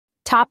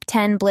Top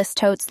 10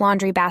 BlissTotes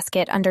Laundry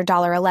Basket under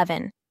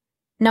 $11.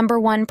 Number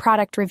 1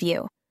 Product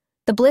Review.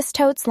 The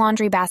BlissTotes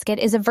Laundry Basket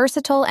is a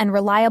versatile and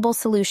reliable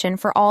solution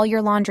for all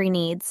your laundry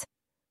needs.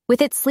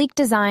 With its sleek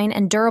design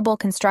and durable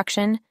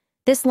construction,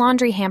 this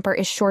laundry hamper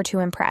is sure to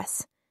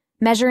impress.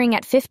 Measuring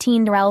at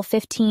 15L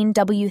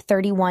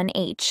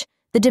 15W31H,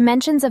 the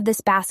dimensions of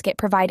this basket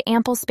provide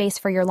ample space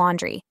for your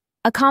laundry,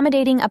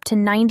 accommodating up to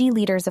 90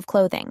 liters of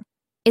clothing.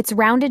 Its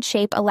rounded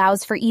shape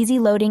allows for easy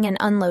loading and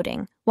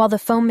unloading, while the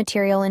foam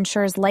material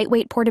ensures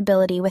lightweight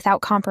portability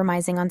without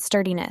compromising on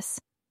sturdiness.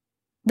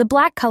 The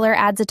black color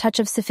adds a touch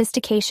of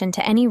sophistication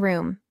to any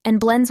room and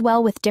blends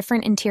well with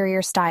different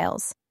interior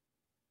styles.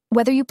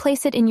 Whether you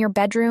place it in your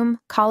bedroom,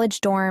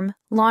 college dorm,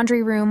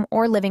 laundry room,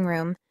 or living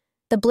room,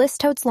 the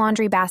BlissTotes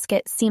Laundry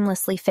Basket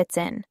seamlessly fits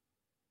in.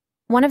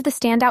 One of the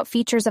standout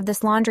features of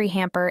this laundry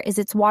hamper is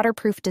its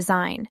waterproof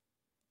design.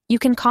 You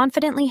can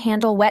confidently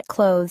handle wet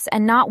clothes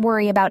and not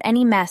worry about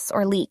any mess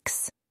or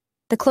leaks.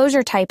 The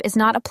closure type is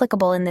not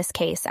applicable in this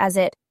case, as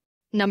it...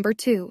 Number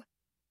 2.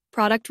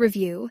 Product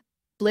Review.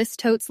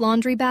 BlissTotes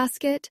Laundry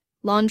Basket,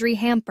 Laundry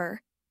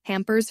Hamper,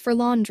 Hampers for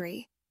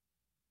Laundry.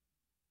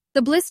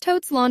 The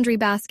BlissTotes Laundry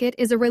Basket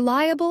is a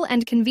reliable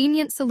and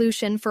convenient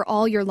solution for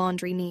all your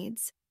laundry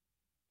needs.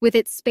 With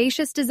its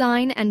spacious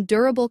design and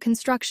durable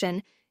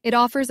construction, it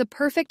offers a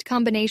perfect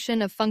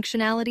combination of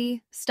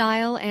functionality,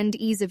 style, and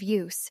ease of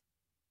use.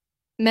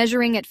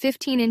 Measuring at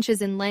 15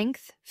 inches in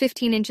length,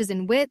 15 inches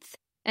in width,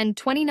 and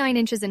 29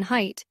 inches in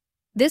height,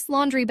 this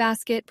laundry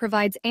basket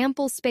provides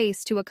ample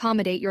space to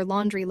accommodate your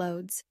laundry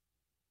loads.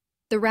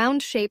 The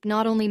round shape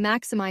not only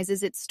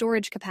maximizes its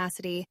storage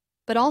capacity,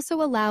 but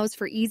also allows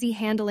for easy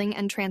handling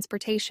and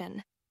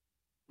transportation.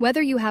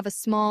 Whether you have a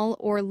small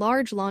or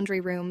large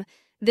laundry room,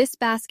 this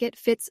basket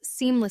fits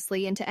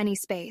seamlessly into any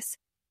space.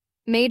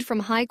 Made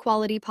from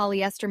high-quality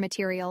polyester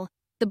material,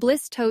 the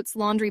BlissTotes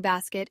Laundry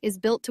Basket is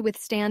built to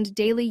withstand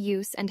daily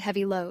use and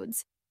heavy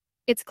loads.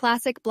 Its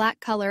classic black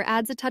color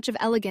adds a touch of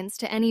elegance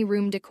to any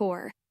room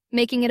decor,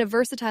 making it a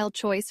versatile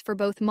choice for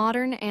both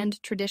modern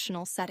and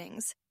traditional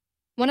settings.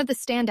 One of the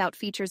standout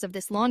features of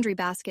this laundry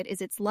basket is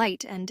its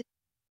light and...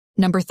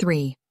 Number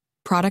 3.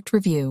 Product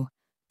Review.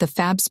 The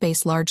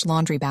FabSpace Large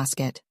Laundry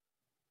Basket.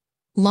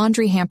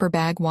 Laundry hamper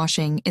bag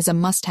washing is a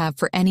must-have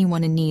for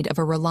anyone in need of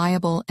a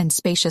reliable and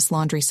spacious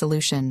laundry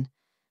solution.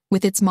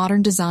 With its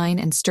modern design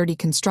and sturdy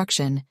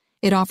construction,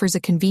 it offers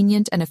a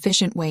convenient and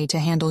efficient way to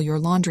handle your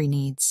laundry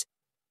needs.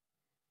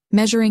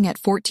 Measuring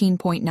at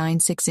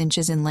 14.96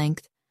 inches in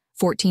length,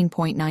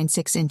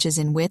 14.96 inches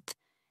in width,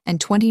 and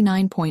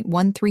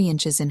 29.13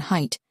 inches in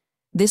height,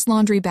 this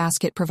laundry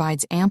basket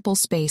provides ample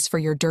space for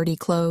your dirty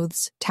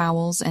clothes,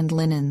 towels, and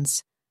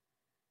linens.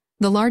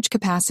 The large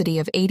capacity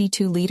of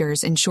 82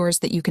 liters ensures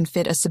that you can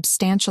fit a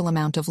substantial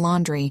amount of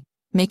laundry,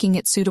 making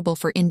it suitable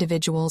for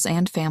individuals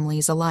and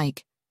families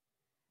alike.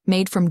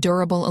 Made from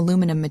durable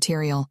aluminum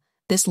material,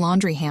 this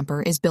laundry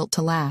hamper is built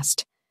to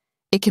last.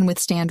 It can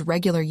withstand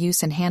regular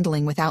use and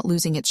handling without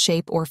losing its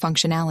shape or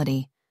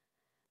functionality.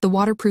 The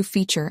waterproof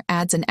feature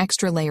adds an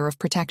extra layer of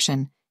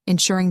protection,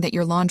 ensuring that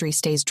your laundry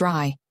stays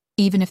dry,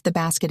 even if the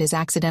basket is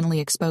accidentally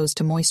exposed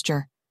to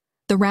moisture.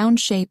 The round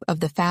shape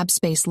of the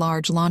FabSpace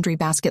Large Laundry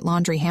Basket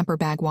laundry hamper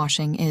bag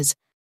washing is...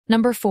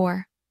 Number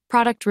 4.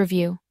 Product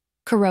Review.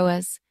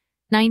 Chores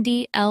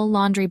 90L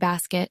Laundry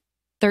Basket,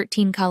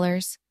 13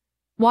 colors.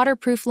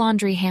 Waterproof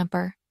laundry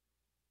hamper.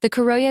 The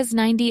Chores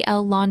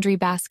 90L Laundry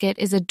Basket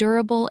is a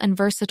durable and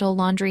versatile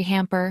laundry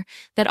hamper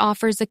that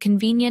offers a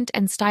convenient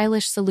and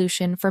stylish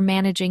solution for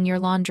managing your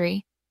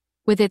laundry.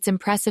 With its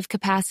impressive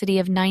capacity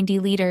of 90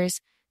 liters,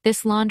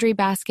 this laundry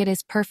basket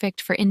is perfect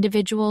for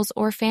individuals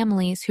or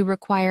families who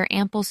require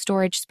ample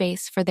storage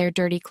space for their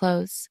dirty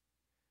clothes.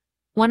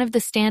 One of the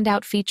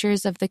standout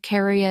features of the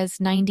Chores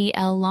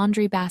 90L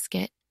Laundry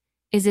Basket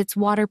is its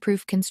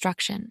waterproof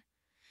construction.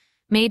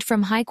 Made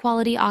from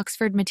high-quality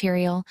Oxford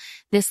material,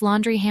 this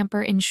laundry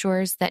hamper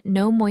ensures that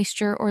no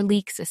moisture or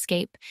leaks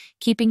escape,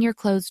 keeping your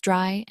clothes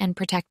dry and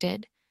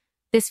protected.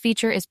 This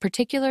feature is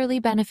particularly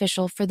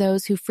beneficial for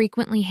those who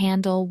frequently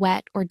handle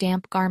wet or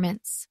damp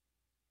garments.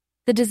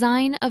 The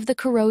design of the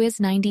Chores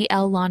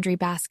 90L Laundry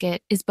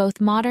Basket is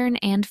both modern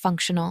and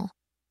functional.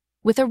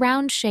 With a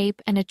round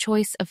shape and a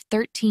choice of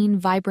 13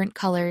 vibrant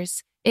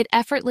colors, it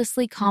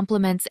effortlessly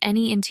complements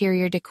any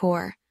interior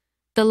decor.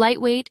 The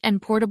lightweight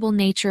and portable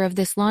nature of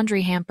this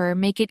laundry hamper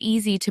make it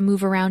easy to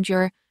move around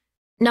your...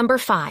 Number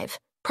 5.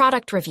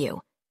 Product Review.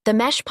 The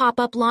Mesh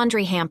Pop-Up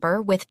Laundry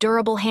Hamper with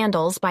Durable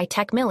Handles by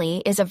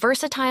TechMillie is a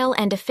versatile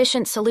and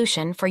efficient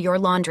solution for your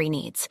laundry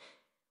needs.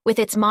 With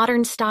its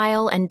modern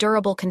style and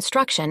durable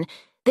construction,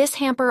 this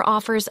hamper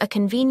offers a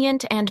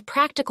convenient and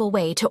practical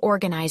way to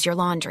organize your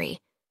laundry.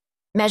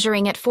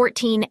 Measuring at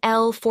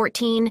 14L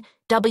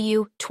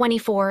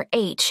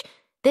 14W24H,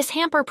 this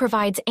hamper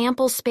provides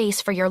ample space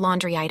for your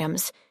laundry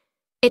items.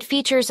 It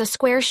features a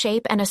square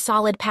shape and a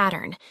solid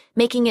pattern,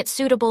 making it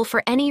suitable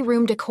for any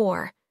room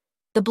decor.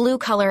 The blue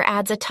color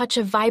adds a touch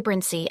of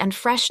vibrancy and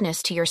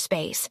freshness to your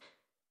space.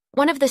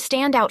 One of the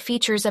standout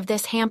features of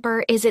this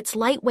hamper is its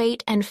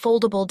lightweight and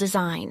foldable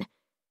design.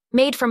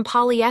 Made from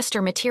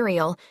polyester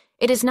material,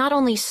 it is not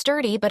only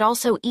sturdy but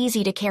also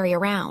easy to carry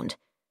around.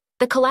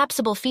 The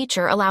collapsible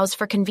feature allows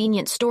for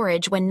convenient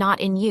storage when not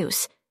in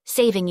use,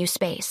 saving you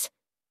space.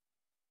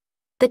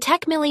 The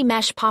TechMilli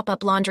Mesh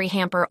Pop-Up Laundry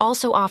Hamper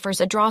also offers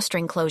a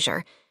drawstring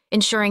closure,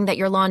 ensuring that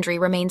your laundry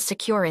remains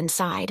secure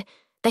inside.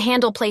 The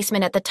handle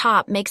placement at the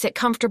top makes it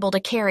comfortable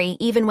to carry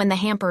even when the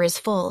hamper is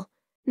full.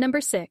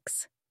 Number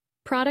 6.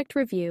 Product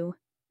Review.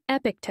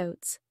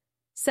 BlissTotes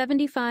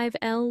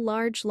 75L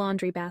Large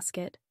Laundry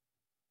Basket.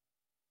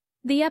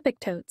 The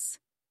BlissTotes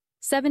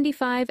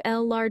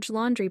 75L Large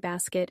Laundry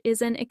Basket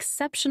is an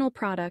exceptional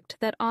product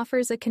that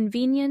offers a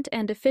convenient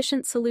and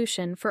efficient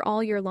solution for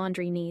all your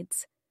laundry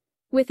needs.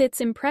 With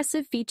its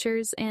impressive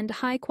features and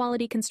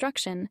high-quality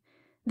construction,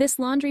 this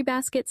laundry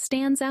basket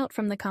stands out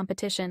from the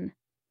competition.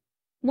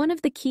 One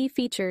of the key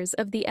features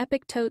of the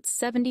BlissTotes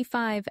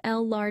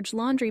 75L Large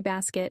Laundry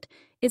Basket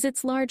is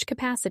its large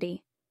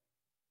capacity.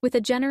 With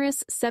a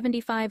generous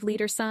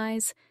 75-liter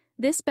size,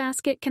 this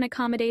basket can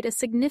accommodate a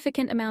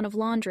significant amount of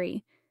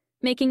laundry,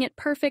 making it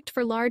perfect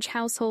for large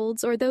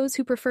households or those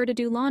who prefer to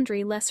do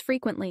laundry less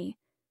frequently.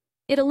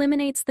 It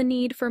eliminates the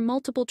need for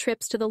multiple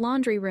trips to the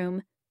laundry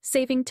room,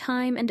 saving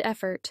time and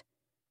effort.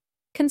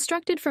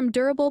 Constructed from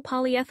durable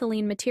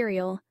polyethylene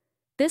material,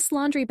 this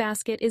laundry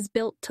basket is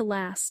built to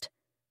last.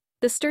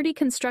 The sturdy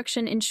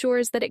construction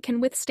ensures that it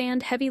can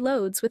withstand heavy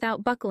loads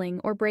without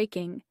buckling or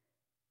breaking.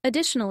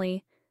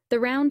 Additionally, the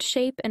round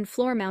shape and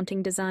floor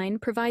mounting design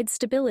provides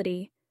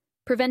stability,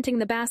 preventing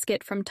the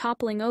basket from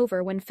toppling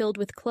over when filled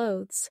with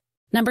clothes.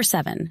 Number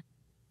 7.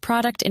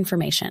 Product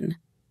Information.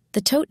 The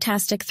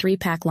Tote-tastic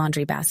 3-pack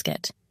laundry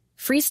basket.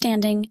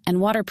 Freestanding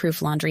and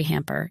waterproof laundry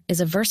hamper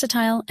is a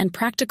versatile and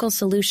practical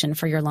solution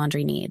for your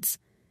laundry needs.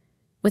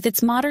 With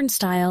its modern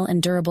style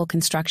and durable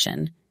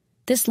construction,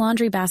 this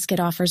laundry basket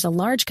offers a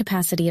large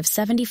capacity of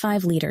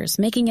 75 liters,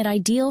 making it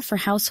ideal for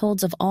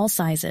households of all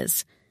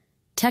sizes.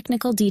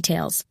 Technical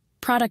details.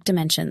 Product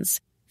dimensions: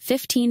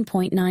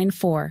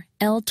 15.94,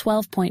 L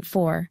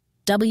 12.4,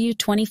 W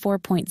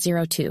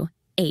 24.02,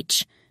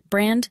 H.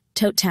 Brand: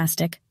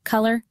 Tote-tastic.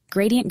 Color: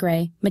 gradient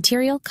gray.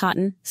 Material: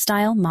 cotton.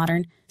 Style: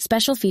 modern.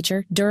 Special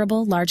feature: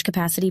 durable, large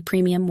capacity,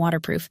 premium,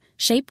 waterproof.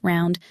 Shape: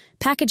 round.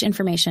 Package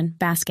information: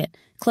 basket.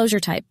 Closure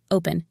type: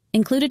 open.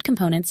 Included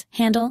components: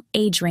 handle,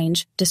 age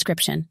range,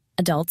 description.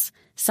 Adults.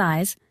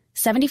 Size: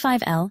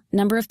 75L.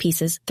 Number of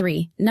pieces: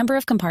 3. Number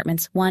of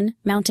compartments: 1.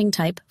 Mounting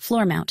type: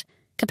 floor mount.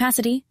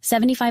 Capacity: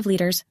 75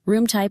 liters.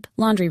 Room type: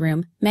 laundry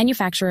room.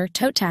 Manufacturer: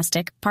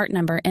 Tote-tastic. Part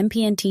number: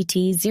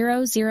 MPNTT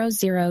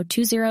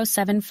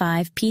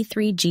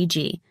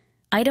 0002075P3GG.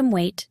 Item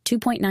weight: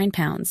 2.9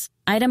 pounds.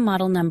 Item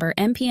model number: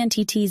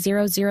 MPNTT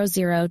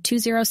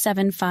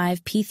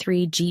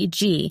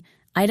 0002075P3GG.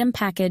 Item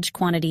package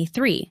quantity: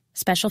 3.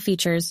 Special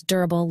features: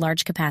 durable,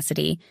 large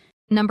capacity.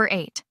 Number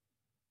 8.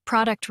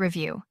 Product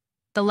Review.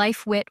 The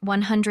LifeWit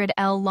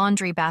 100L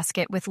Laundry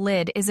Basket with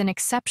Lid is an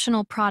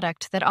exceptional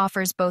product that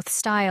offers both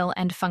style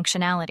and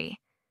functionality.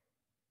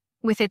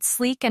 With its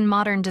sleek and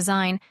modern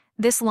design,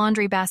 this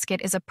laundry basket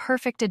is a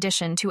perfect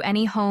addition to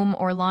any home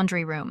or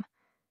laundry room.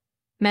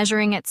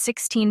 Measuring at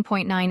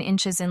 16.9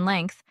 inches in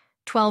length,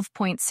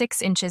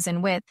 12.6 inches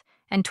in width,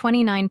 and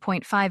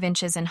 29.5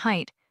 inches in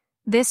height,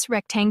 this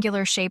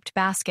rectangular-shaped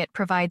basket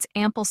provides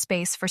ample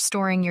space for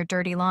storing your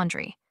dirty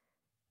laundry.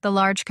 The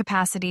large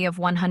capacity of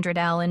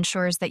 100L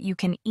ensures that you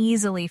can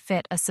easily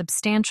fit a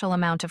substantial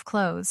amount of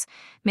clothes,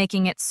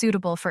 making it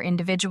suitable for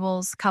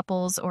individuals,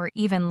 couples, or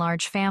even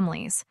large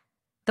families.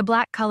 The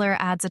black color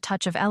adds a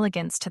touch of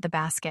elegance to the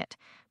basket,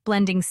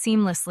 blending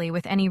seamlessly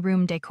with any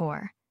room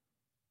decor.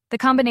 The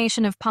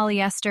combination of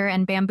polyester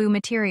and bamboo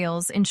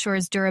materials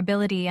ensures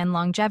durability and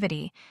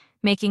longevity,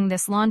 making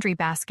this laundry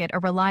basket a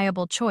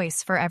reliable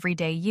choice for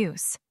everyday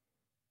use.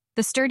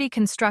 The sturdy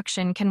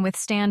construction can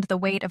withstand the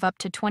weight of up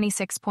to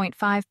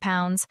 26.5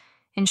 pounds,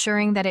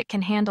 ensuring that it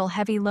can handle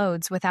heavy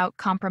loads without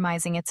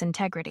compromising its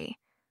integrity.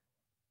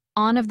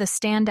 On of the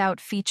standout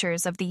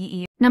features of the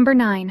EE. Number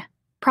 9.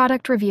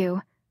 Product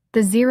Review.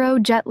 The Zero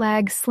Jet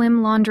Lag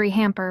Slim Laundry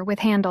Hamper with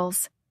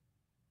Handles.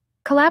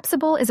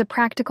 Collapsible is a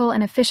practical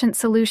and efficient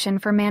solution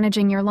for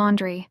managing your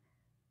laundry.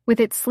 With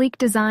its sleek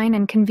design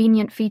and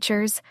convenient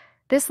features,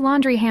 this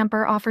laundry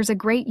hamper offers a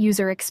great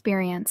user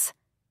experience.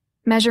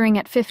 Measuring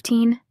at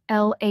 15,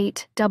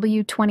 L8,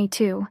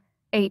 W22,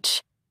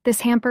 H,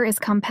 this hamper is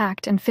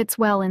compact and fits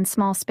well in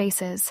small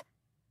spaces.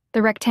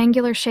 The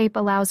rectangular shape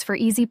allows for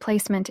easy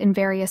placement in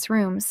various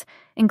rooms,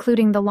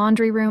 including the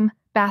laundry room,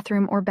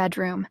 bathroom, or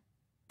bedroom.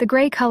 The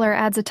gray color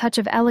adds a touch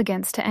of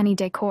elegance to any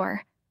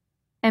decor.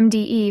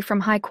 MDE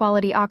from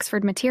high-quality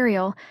Oxford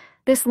material,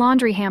 this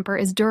laundry hamper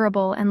is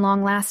durable and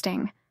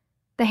long-lasting.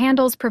 The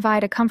handles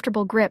provide a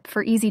comfortable grip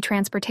for easy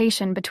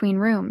transportation between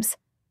rooms.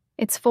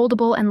 Its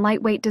foldable and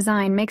lightweight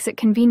design makes it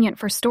convenient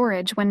for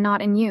storage when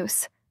not in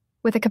use.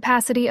 With a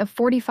capacity of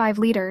 45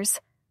 liters,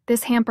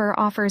 this hamper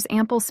offers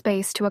ample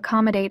space to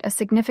accommodate a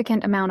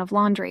significant amount of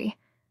laundry.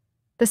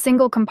 The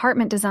single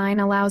compartment design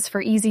allows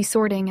for easy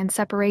sorting and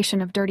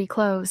separation of dirty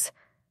clothes.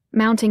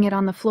 Mounting it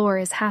on the floor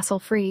is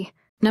hassle-free.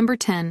 Number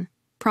 10.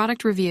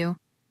 Product Review.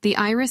 The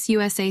Iris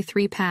USA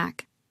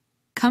 3-pack.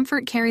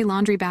 Comfort Carry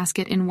Laundry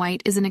Basket in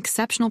white is an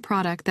exceptional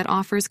product that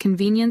offers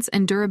convenience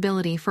and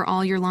durability for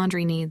all your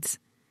laundry needs.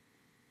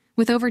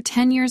 With over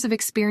 10 years of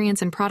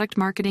experience in product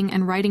marketing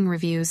and writing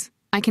reviews,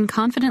 I can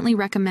confidently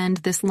recommend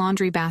this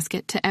laundry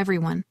basket to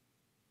everyone.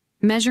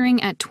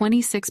 Measuring at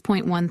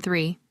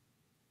 26.13,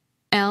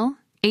 L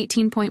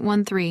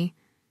 18.13,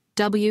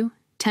 W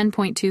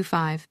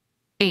 10.25,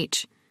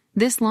 H.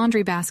 This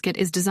laundry basket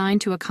is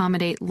designed to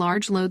accommodate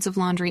large loads of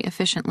laundry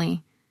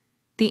efficiently.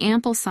 The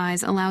ample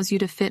size allows you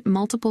to fit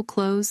multiple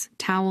clothes,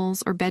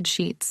 towels, or bed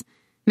sheets,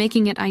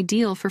 making it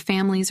ideal for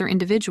families or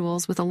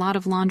individuals with a lot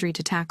of laundry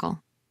to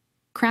tackle.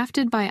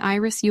 Crafted by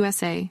Iris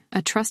USA,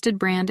 a trusted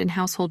brand in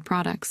household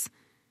products,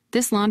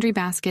 this laundry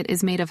basket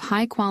is made of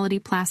high-quality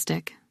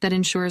plastic that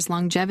ensures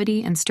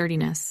longevity and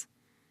sturdiness.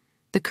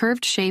 The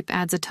curved shape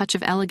adds a touch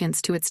of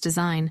elegance to its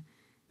design,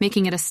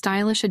 making it a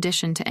stylish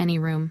addition to any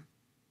room.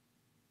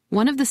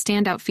 One of the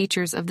standout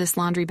features of this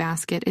laundry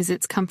basket is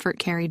its comfort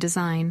carry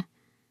design.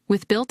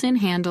 With built-in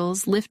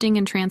handles, lifting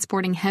and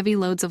transporting heavy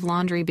loads of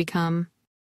laundry become